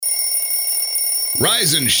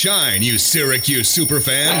Rise and shine, you Syracuse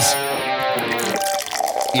superfans.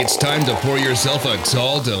 It's time to pour yourself a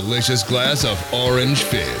tall, delicious glass of Orange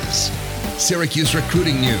Fizz. Syracuse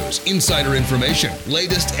recruiting news, insider information,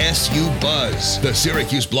 latest SU buzz. The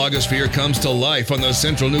Syracuse blogosphere comes to life on the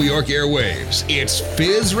Central New York airwaves. It's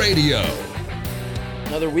Fizz Radio.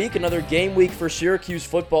 Another week, another game week for Syracuse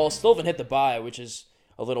football. Still haven't hit the bye, which is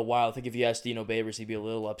a little wild. I think if you asked Dino Babers, he'd be a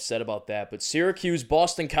little upset about that. But Syracuse,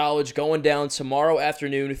 Boston College going down tomorrow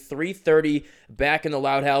afternoon, 3:30, back in the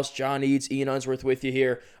Loud House. John Eads, Ian Unsworth with you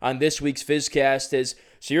here on this week's Fizzcast as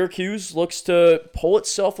Syracuse looks to pull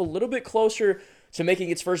itself a little bit closer to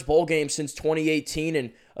making its first bowl game since 2018,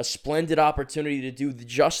 and a splendid opportunity to do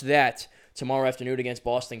just that tomorrow afternoon against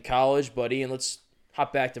Boston College. But Ian, let's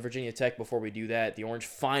hop back to Virginia Tech before we do that. The Orange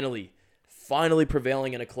finally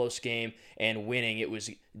prevailing in a close game and winning. It was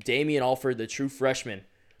Damian Alford, the true freshman,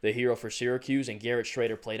 the hero for Syracuse, and Garrett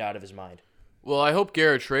Schrader played out of his mind. Well, I hope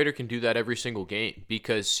Garrett Schrader can do that every single game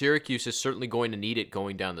because Syracuse is certainly going to need it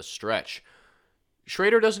going down the stretch.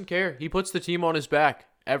 Schrader doesn't care. He puts the team on his back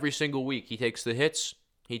every single week. He takes the hits.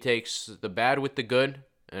 He takes the bad with the good,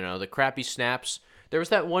 the crappy snaps. There was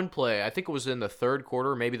that one play, I think it was in the third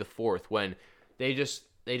quarter, maybe the fourth, when they just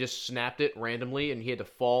snapped it randomly and he had to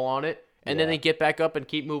fall on it. And then they get back up and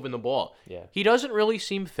keep moving the ball. Yeah. He doesn't really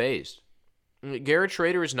seem fazed. Garrett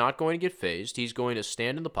Schrader is not going to get fazed. He's going to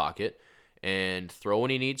stand in the pocket and throw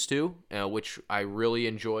when he needs to, which I really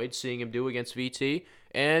enjoyed seeing him do against VT.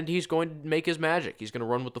 And he's going to make his magic. He's going to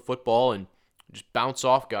run with the football and just bounce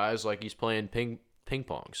off guys like he's playing ping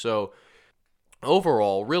pong. So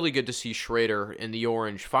overall, really good to see Schrader in the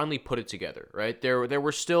Orange finally put it together. Right there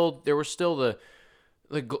were still the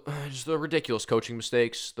just the ridiculous coaching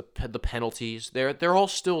mistakes, the penalties, they're all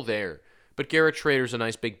still there. But Garrett Schrader's a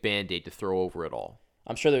nice big Band-Aid to throw over it all.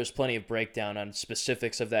 I'm sure there's plenty of breakdown on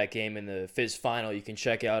specifics of that game in the Fizz Final. You can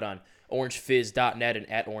check out on orangefizz.net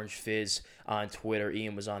and at orangefizz on Twitter.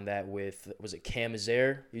 Ian was on that with, was it Cam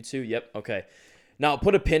Azair? You two? Yep. Okay. Now,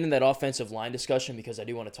 put a pin in that offensive line discussion because I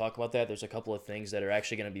do want to talk about that. There's a couple of things that are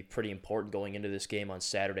actually going to be pretty important going into this game on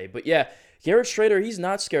Saturday. But yeah, Garrett Schrader, he's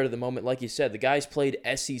not scared of the moment, like you said. The guy's played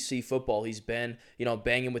SEC football. He's been,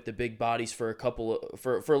 banging with the big bodies for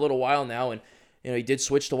a little while now, and he did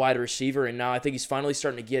switch to wide receiver, and now I think he's finally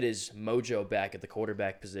starting to get his mojo back at the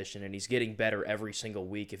quarterback position, and he's getting better every single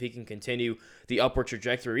week. If he can continue the upward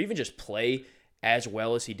trajectory, or even just play as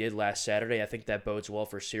well as he did last Saturday, I think that bodes well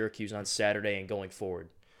for Syracuse on Saturday and going forward.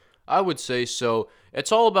 I would say so.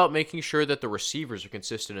 It's all about making sure that the receivers are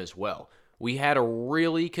consistent as well. We had a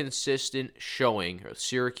really consistent showing, or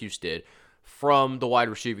Syracuse did, from the wide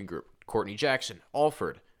receiving group. Courtney Jackson,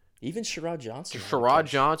 Alford. Even Sherrod Johnson. Sherrod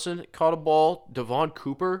Johnson caught a ball. Devon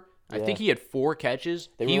Cooper, I think he had 4 catches.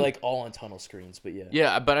 They were all on tunnel screens, but yeah.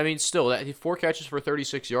 Yeah, but I mean, still, 4 catches for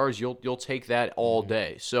 36 yards, you'll take that all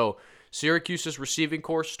day. So Syracuse's receiving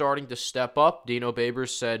corps starting to step up. Dino Babers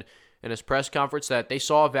said in his press conference that they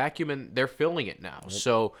saw a vacuum and they're filling it now. Yep.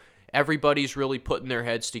 So everybody's really putting their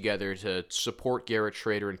heads together to support Garrett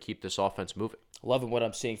Schrader and keep this offense moving. Loving what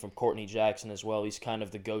I'm seeing from Courtney Jackson as well. He's kind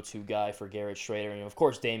of the go-to guy for Garrett Schrader. And, of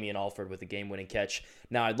course, Damian Alford with the game-winning catch.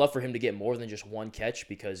 Now, I'd love for him to get more than just one catch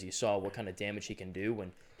because you saw what kind of damage he can do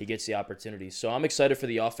when he gets the opportunity. So I'm excited for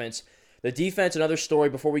the offense. The defense, another story.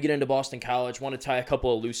 Before we get into Boston College, want to tie a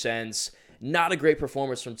couple of loose ends. Not a great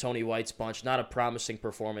performance from Tony White's bunch. Not a promising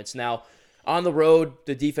performance. Now, on the road,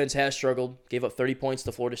 the defense has struggled. Gave up 30 points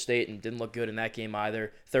to Florida State and didn't look good in that game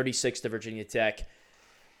either. 36 to Virginia Tech.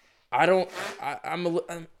 I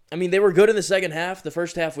mean, they were good in the second half. The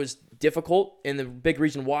first half was difficult, and the big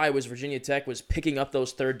reason why was Virginia Tech was picking up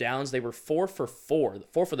those third downs. They were 4 for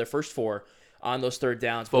their first 4 on those third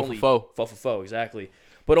downs. 4 for 4, exactly.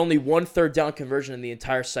 But only 1 third down conversion in the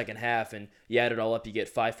entire second half, and you add it all up, you get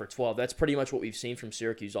 5 for 12. That's pretty much what we've seen from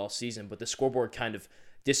Syracuse all season, but the scoreboard kind of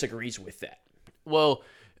disagrees with that. Well,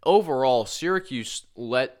 overall, Syracuse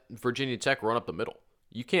let Virginia Tech run up the middle.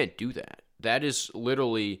 You can't do that. That is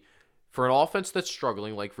literally, for an offense that's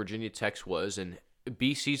struggling like Virginia Tech's was, and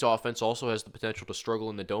BC's offense also has the potential to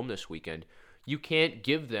struggle in the Dome this weekend, you can't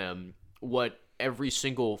give them what every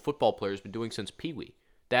single football player has been doing since Pee Wee.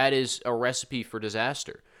 That is a recipe for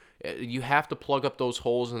disaster. You have to plug up those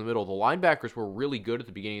holes in the middle. The linebackers were really good at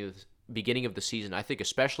the beginning of the season, I think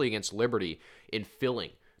especially against Liberty, in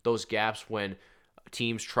filling those gaps when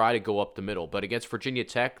teams try to go up the middle. But against Virginia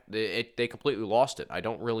Tech, they completely lost it. I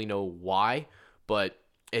don't really know why, but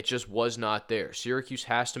it just was not there. Syracuse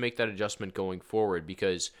has to make that adjustment going forward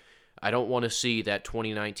because I don't want to see that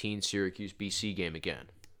 2019 Syracuse-BC game again.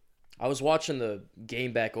 I was watching the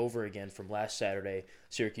game back over again from last Saturday,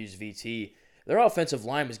 Syracuse VT. their offensive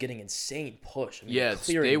line was getting insane push. I mean,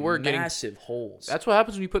 clearing they were getting massive holes. That's what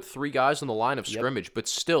happens when you put 3 guys on the line of scrimmage, but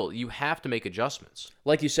still, you have to make adjustments.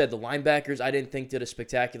 Like you said, the linebackers, I didn't think did a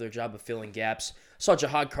spectacular job of filling gaps. Saw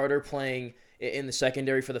Jahad Carter playing in the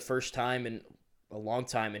secondary for the first time in a long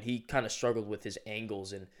time, and he kind of struggled with his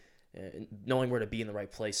angles and knowing where to be in the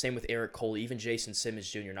right place. Same with Eric Coley, even Jason Simmons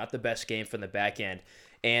Jr. Not the best game from the back end.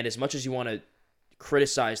 And as much as you want to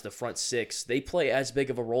criticize the front six, they play as big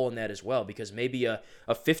of a role in that as well, because maybe a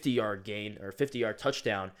 50-yard gain or a 50-yard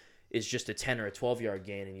touchdown is just a 10 or a 12-yard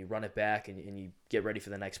gain, and you run it back and you get ready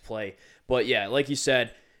for the next play. But yeah, like you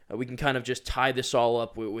said, we can kind of just tie this all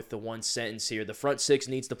up with the one sentence here. The front six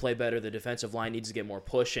needs to play better. The defensive line needs to get more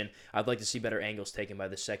push, and I'd like to see better angles taken by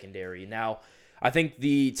the secondary. Now, I think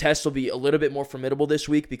the test will be a little bit more formidable this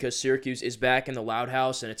week because Syracuse is back in the Loud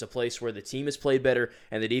House, and it's a place where the team has played better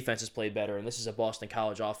and the defense has played better, and this is a Boston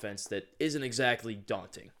College offense that isn't exactly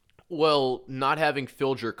daunting. Well, not having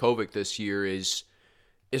Phil Jurkovec this year is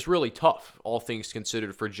really tough, all things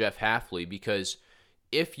considered, for Jeff Hafley, because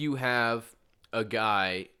if you have a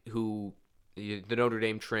guy who, the Notre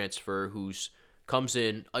Dame transfer, who's comes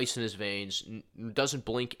in, ice in his veins, doesn't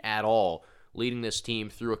blink at all, leading this team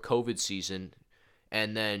through a COVID season,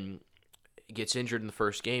 and then gets injured in the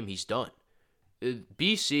first game, he's done.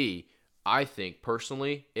 BC, I think,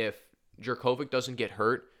 personally, if Jurkovec doesn't get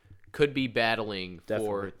hurt, could be battling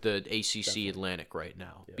for the ACC Atlantic right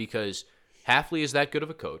now. Yeah. Because Hafley is that good of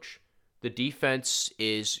a coach. The defense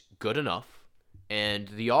is good enough. And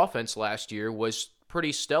the offense last year was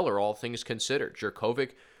pretty stellar, all things considered.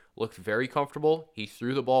 Jurkovec looked very comfortable. He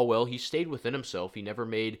threw the ball well. He stayed within himself. He never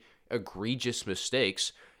made egregious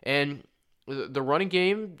mistakes. And the running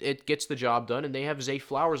game, it gets the job done. And they have Zay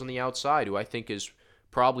Flowers on the outside, who I think is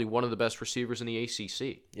probably one of the best receivers in the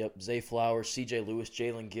ACC. Yep, Zay Flowers, C.J. Lewis,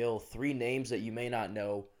 Jalen Gill, 3 names that you may not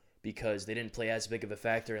know because they didn't play as big of a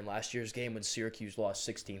factor in last year's game when Syracuse lost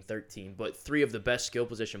 16-13. But 3 of the best skill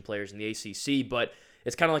position players in the ACC. But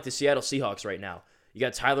it's kind of like the Seattle Seahawks right now. You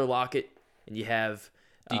got Tyler Lockett and you have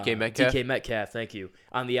DK Metcalf. DK Metcalf, thank you,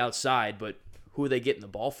 on the outside. But who are they getting the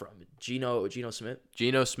ball from? Geno Smith?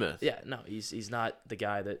 Geno Smith. Yeah, no, he's not the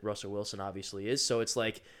guy that Russell Wilson obviously is. So it's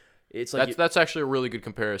like that's actually a really good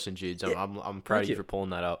comparison, Jeeds. I'm proud of you for pulling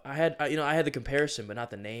that out. I had the comparison, but not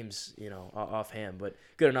the names, offhand. But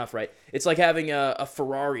good enough, right? It's like having a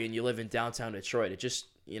Ferrari and you live in downtown Detroit. It just,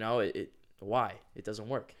 why? It doesn't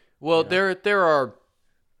work. Well, there are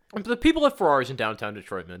the people at Ferraris in downtown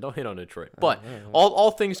Detroit, man. Don't hate on Detroit. But all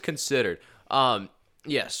things considered,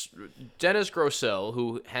 yes, Dennis Grosel,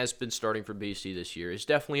 who has been starting for BC this year, is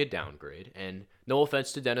definitely a downgrade. And no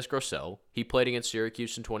offense to Dennis Grosel, he played against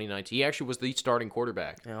Syracuse in 2019. He actually was the starting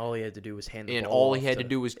quarterback. And all he had to do was hand the and ball all off he had to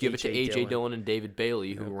do was give it to A.J. Dillon. Dillon and David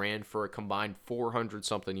Bailey, who ran for a combined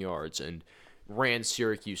 400-something yards and ran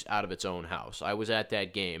Syracuse out of its own house. I was at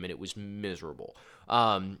that game, and it was miserable.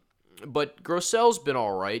 But Grosel's been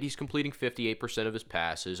all right. He's completing 58% of his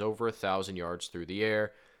passes, over 1,000 yards through the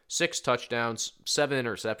air, 6 touchdowns, 7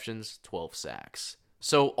 interceptions, 12 sacks.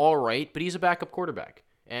 So all right, but he's a backup quarterback.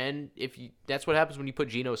 And that's what happens when you put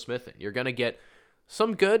Geno Smith in. You're going to get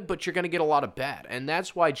some good, but you're going to get a lot of bad. And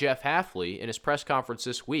that's why Jeff Hafley, in his press conference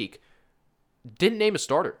this week, didn't name a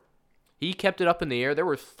starter. He kept it up in the air. There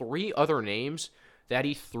were 3 other names that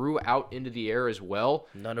he threw out into the air as well.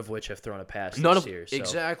 None of which have thrown a pass this year. So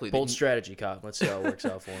exactly. Bold strategy, Cobb. Let's see how it works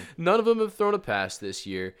out for him. None of them have thrown a pass this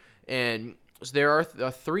year. And there are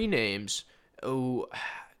 3 names.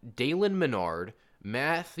 Dalen Menard,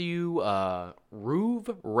 Matthew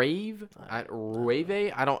Rave, I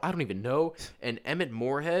don't even know, and Emmett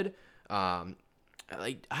Moorhead. I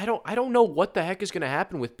don't know what the heck is going to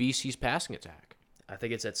happen with BC's passing attack. I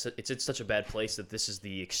think it's in such a bad place that this is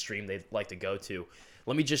the extreme they'd like to go to.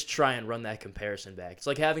 Let me just try and run that comparison back. It's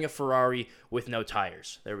like having a Ferrari with no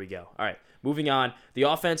tires. There we go. All right, moving on. The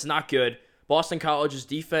offense, not good. Boston College's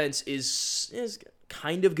defense is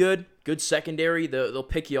kind of good. Good secondary. They'll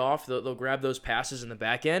pick you off. They'll grab those passes in the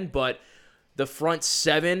back end. But the front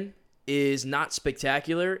 7 is not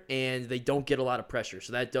spectacular, and they don't get a lot of pressure.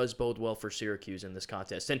 So that does bode well for Syracuse in this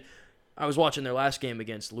contest. And I was watching their last game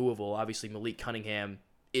against Louisville. Obviously, Malik Cunningham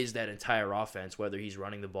is that entire offense, whether he's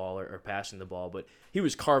running the ball or passing the ball. But he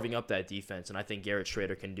was carving up that defense, and I think Garrett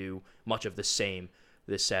Schrader can do much of the same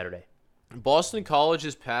this Saturday. Boston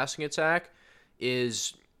College's passing attack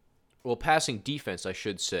is, passing defense, I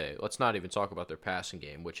should say. Let's not even talk about their passing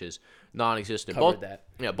game, which is non-existent.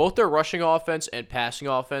 Both their rushing offense and passing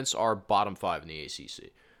offense are bottom 5 in the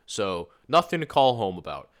ACC. So nothing to call home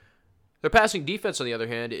about. Their passing defense, on the other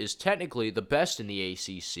hand, is technically the best in the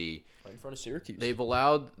ACC. Right in front of Syracuse. They've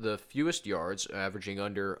allowed the fewest yards, averaging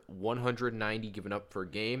under 190 given up per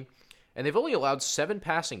game, and they've only allowed 7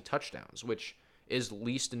 passing touchdowns, which is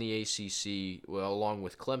least in the ACC, well, along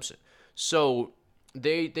with Clemson. So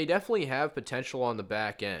they definitely have potential on the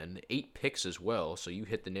back end. 8 picks as well, so you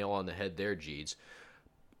hit the nail on the head there, Jeeds.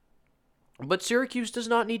 But Syracuse does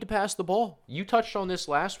not need to pass the ball. You touched on this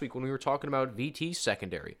last week when we were talking about VT's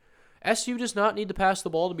secondary. SU does not need to pass the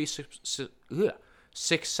ball to be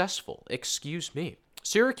successful. Excuse me.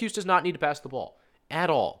 Syracuse does not need to pass the ball at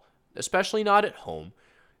all, especially not at home.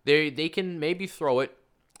 They can maybe throw it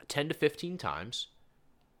 10 to 15 times.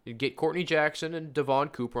 You get Courtney Jackson and Devon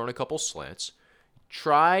Cooper on a couple slants.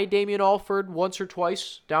 Try Damian Alford once or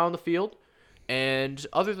twice down the field. And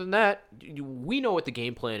other than that, we know what the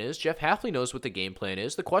game plan is. Jeff Hafley knows what the game plan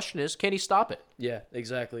is. The question is, can he stop it? Yeah,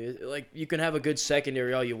 exactly. Like, you can have a good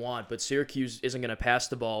secondary all you want, but Syracuse isn't going to pass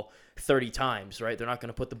the ball 30 times, right? They're not going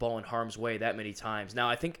to put the ball in harm's way that many times. Now,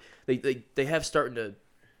 I think they have started to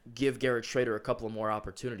give Garrett Schrader a couple of more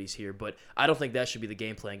opportunities here, but I don't think that should be the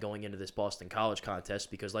game plan going into this Boston College contest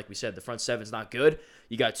because, like we said, the front seven's not good.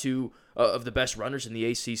 You got 2 of the best runners in the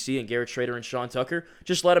ACC and Garrett Schrader and Sean Tucker.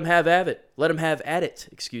 Just let them have at it.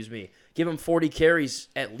 Give them 40 carries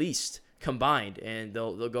at least combined, and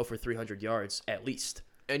they'll go for 300 yards at least.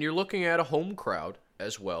 And you're looking at a home crowd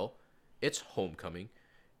as well. It's homecoming.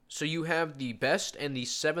 So you have the best and the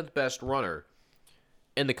 7th best runner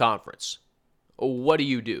in the conference. What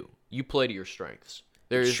do? You play to your strengths.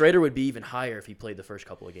 Schrader would be even higher if he played the first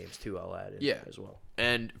couple of games, too, I'll add as well.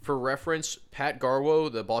 And for reference, Pat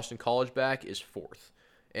Garwo, the Boston College back, is 4th.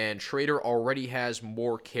 And Schrader already has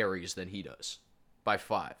more carries than he does by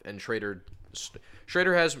 5. And Schrader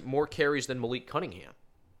has more carries than Malik Cunningham,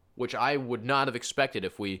 which I would not have expected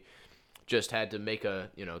if we just had to make a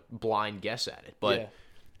blind guess at it. But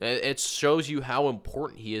it shows you how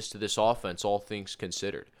important he is to this offense, all things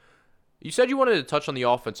considered. You said you wanted to touch on the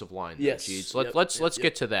offensive line. Yes. Jeez. Let's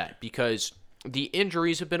get to that because the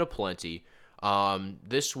injuries have been aplenty.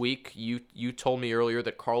 This week, you told me earlier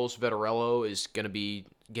that Carlos Vettorello is going to be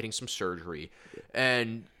getting some surgery,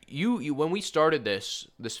 and you when we started this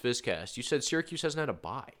Fizzcast, you said Syracuse hasn't had a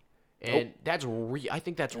bye, and that's I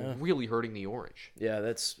think that's really hurting the Orange. Yeah,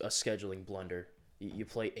 that's a scheduling blunder. You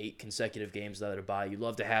play 8 consecutive games without a bye. You'd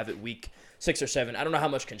love to have it week 6 or 7. I don't know how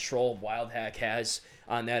much control Wildhack has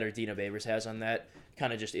on that or Dina Babers has on that.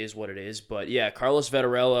 Kind of just is what it is. But, yeah, Carlos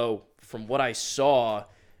Vettorello, from what I saw,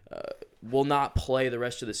 will not play the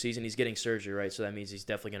rest of the season. He's getting surgery, right? So that means he's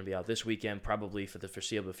definitely going to be out this weekend, probably for the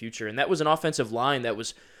foreseeable future. And that was an offensive line that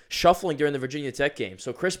was shuffling during the Virginia Tech game.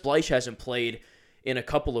 So Chris Bleich hasn't played in a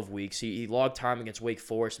couple of weeks. He logged time against Wake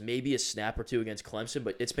Forest, maybe a snap or 2 against Clemson,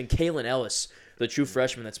 but it's been Kalen Ellis, the true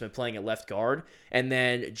freshman that's been playing at left guard. And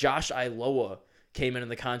then Josh Iloa came in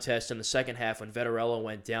the contest in the second half when Vettorello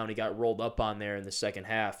went down. He got rolled up on there in the second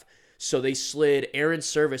half. So they slid Aaron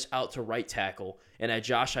Service out to right tackle and had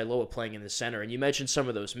Josh Iloa playing in the center. And you mentioned some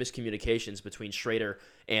of those miscommunications between Schrader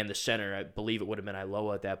and the center. I believe it would have been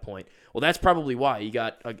Iloa at that point. Well, that's probably why. You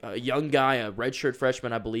got a young guy, a redshirt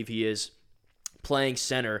freshman, I believe he is, playing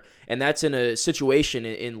center, and that's in a situation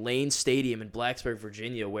in Lane Stadium in Blacksburg,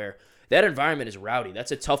 Virginia, where that environment is rowdy.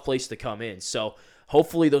 That's a tough place to come in. So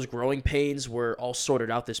hopefully those growing pains were all sorted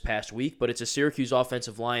out this past week, but it's a Syracuse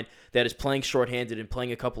offensive line that is playing shorthanded and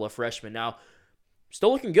playing a couple of freshmen. Now,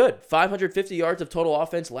 still looking good. 550 yards of total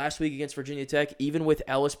offense last week against Virginia Tech, even with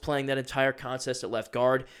Ellis playing that entire contest at left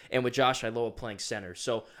guard and with Josh Iloa playing center.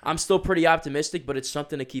 So I'm still pretty optimistic, but it's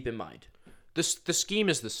something to keep in mind. The scheme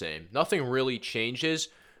is the same. Nothing really changes,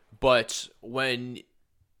 but when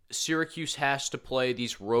Syracuse has to play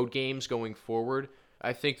these road games going forward,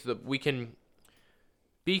 I think that we can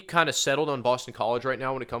be kind of settled on Boston College right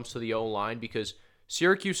now when it comes to the O-line because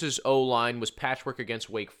Syracuse's O-line was patchwork against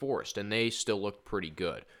Wake Forest, and they still looked pretty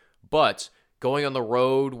good. But going on the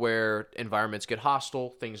road where environments get hostile,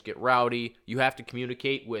 things get rowdy, you have to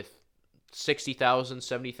communicate with 60,000,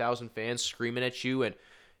 70,000 fans screaming at you and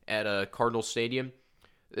at a Cardinal Stadium,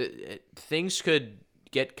 things could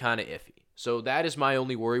get kind of iffy. So that is my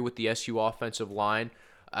only worry with the SU offensive line.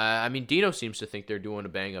 I mean, Dino seems to think they're doing a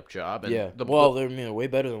bang-up job. And they're way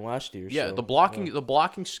better than last year. Yeah, so, the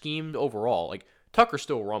blocking scheme overall, like Tucker's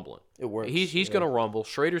still rumbling. It works. He's going to rumble.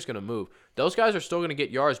 Schrader's going to move. Those guys are still going to get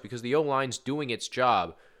yards because the O-line's doing its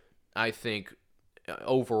job, I think,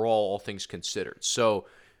 overall, all things considered. So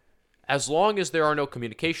as long as there are no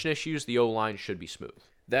communication issues, the O-line should be smooth.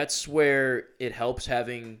 That's where it helps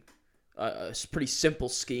having a pretty simple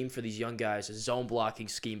scheme for these young guys, a zone blocking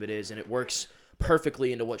scheme it is, and it works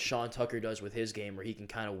perfectly into what Sean Tucker does with his game, where he can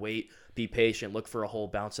kind of wait, be patient, look for a hole,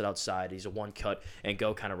 bounce it outside. He's a one cut and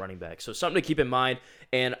go kind of running back. So something to keep in mind.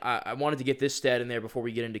 And I wanted to get this stat in there before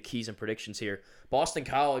we get into keys and predictions here. Boston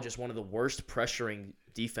College is one of the worst pressuring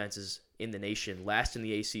defenses in the nation, last in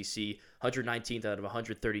the ACC, 119th out of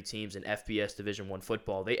 130 teams in FBS Division I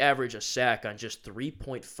football. They average a sack on just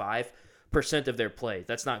 3.5% of their play.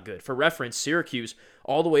 That's not good. For reference, Syracuse,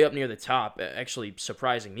 all the way up near the top, actually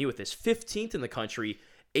surprising me with this, 15th in the country,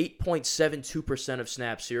 8.72% of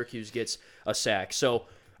snaps, Syracuse gets a sack. So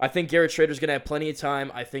I think Garrett Schrader's going to have plenty of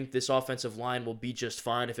time. I think this offensive line will be just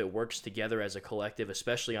fine if it works together as a collective,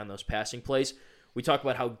 especially on those passing plays. We talk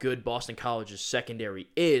about how good Boston College's secondary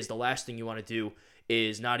is. The last thing you want to do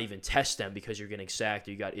is not even test them because you're getting sacked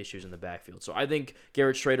or you got issues in the backfield. So I think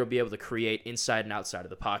Garrett Schrader will be able to create inside and outside of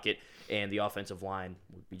the pocket, and the offensive line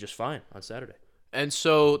will be just fine on Saturday. And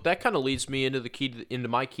so that kind of leads me into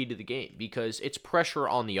my key to the game, because it's pressure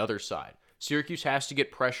on the other side. Syracuse has to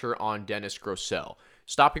get pressure on Dennis Grosel.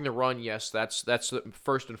 Stopping the run, yes, that's the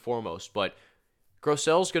first and foremost, but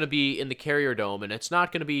Grosel's going to be in the Carrier Dome, and it's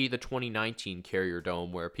not going to be the 2019 Carrier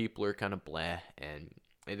Dome where people are kind of blah and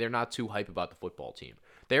they're not too hype about the football team.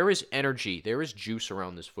 There is energy, there is juice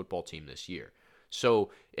around this football team this year.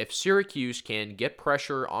 So if Syracuse can get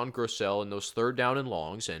pressure on Grosel in those third down and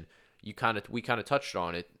longs, and we kind of touched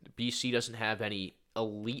on it, BC doesn't have any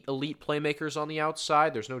elite playmakers on the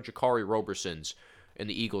outside. There's no Jakari Robersons in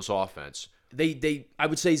the Eagles offense. I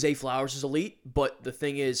would say Zay Flowers is elite, but the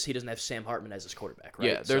thing is he doesn't have Sam Hartman as his quarterback, right?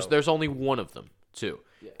 Yeah, there's only one of them, too.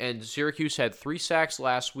 Yeah. And Syracuse had 3 sacks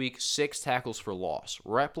last week, 6 tackles for loss.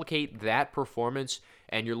 Replicate that performance,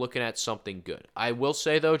 and you're looking at something good. I will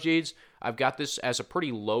say, though, Jeeds, I've got this as a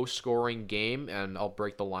pretty low-scoring game, and I'll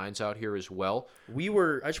break the lines out here as well. I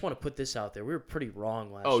just want to put this out there. We were pretty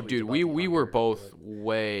wrong last week. Oh, dude, we were both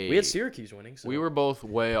way... We had Syracuse winning. So. We were both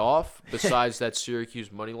way off, besides that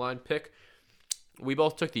Syracuse money line pick. We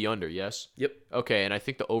both took the under, yes? Yep. Okay, and I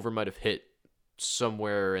think the over might have hit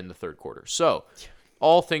somewhere in the third quarter. So,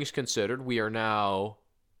 all things considered, we are now...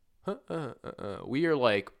 we are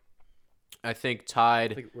like... I think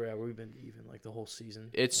tied. I think we've been even like the whole season.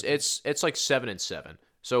 It's like 7-7,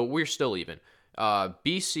 so we're still even.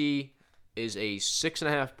 BC is a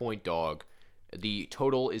 6.5 point dog. The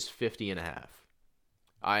total is 50.5.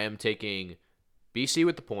 I am taking BC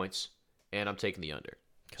with the points, and I'm taking the under.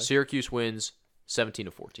 Okay. Syracuse wins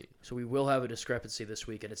 17-14. So we will have a discrepancy this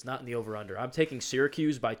week, and it's not in the over/under. I'm taking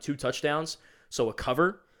Syracuse by 2 touchdowns, so a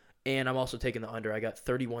cover. And I'm also taking the under. I got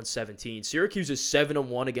 31-17. Syracuse is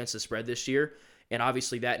 7-1 against the spread this year, and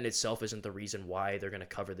obviously that in itself isn't the reason why they're going to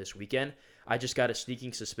cover this weekend. I just got a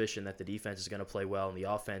sneaking suspicion that the defense is going to play well and the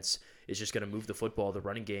offense is just going to move the football. The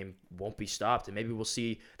running game won't be stopped, and maybe we'll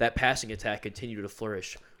see that passing attack continue to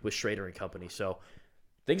flourish with Schrader and company. So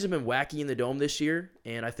things have been wacky in the Dome this year,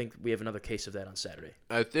 and I think we have another case of that on Saturday.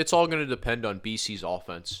 It's all going to depend on BC's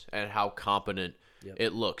offense and how competent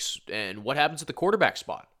it looks and what happens at the quarterback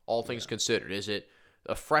spot. All things considered, is it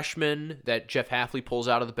a freshman that Jeff Hafley pulls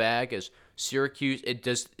out of the bag? As Syracuse,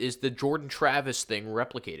 is the Jordan Travis thing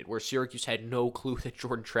replicated, where Syracuse had no clue that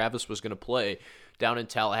Jordan Travis was going to play down in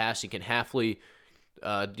Tallahassee? Can Hafley,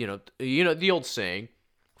 you know the old saying,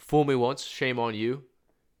 "Fool me once, shame on you.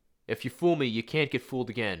 If you fool me, you can't get fooled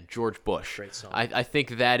again." George Bush. Great song. I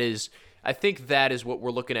think that is what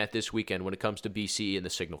we're looking at this weekend when it comes to BC and the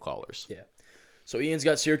signal callers. Yeah. So Ian's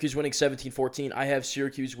got Syracuse winning 17-14. I have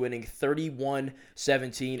Syracuse winning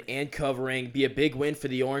 31-17 and covering. Be a big win for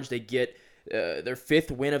the Orange. They get their 5th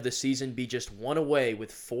win of the season, be just 1 away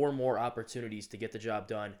with 4 more opportunities to get the job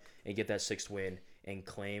done and get that 6th win and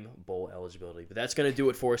claim bowl eligibility. But that's going to do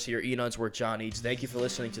it for us here. Ian Unsworth, John Eads. Thank you for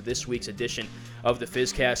listening to this week's edition of the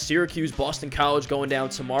FizCast. Syracuse, Boston College going down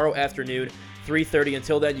tomorrow afternoon, 3:30.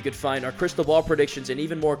 Until then, you can find our crystal ball predictions and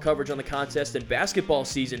even more coverage on the contest. And basketball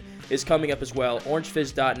season is coming up as well.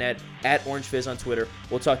 OrangeFizz.net, @OrangeFizz on Twitter.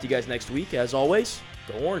 We'll talk to you guys next week. As always,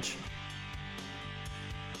 go Orange.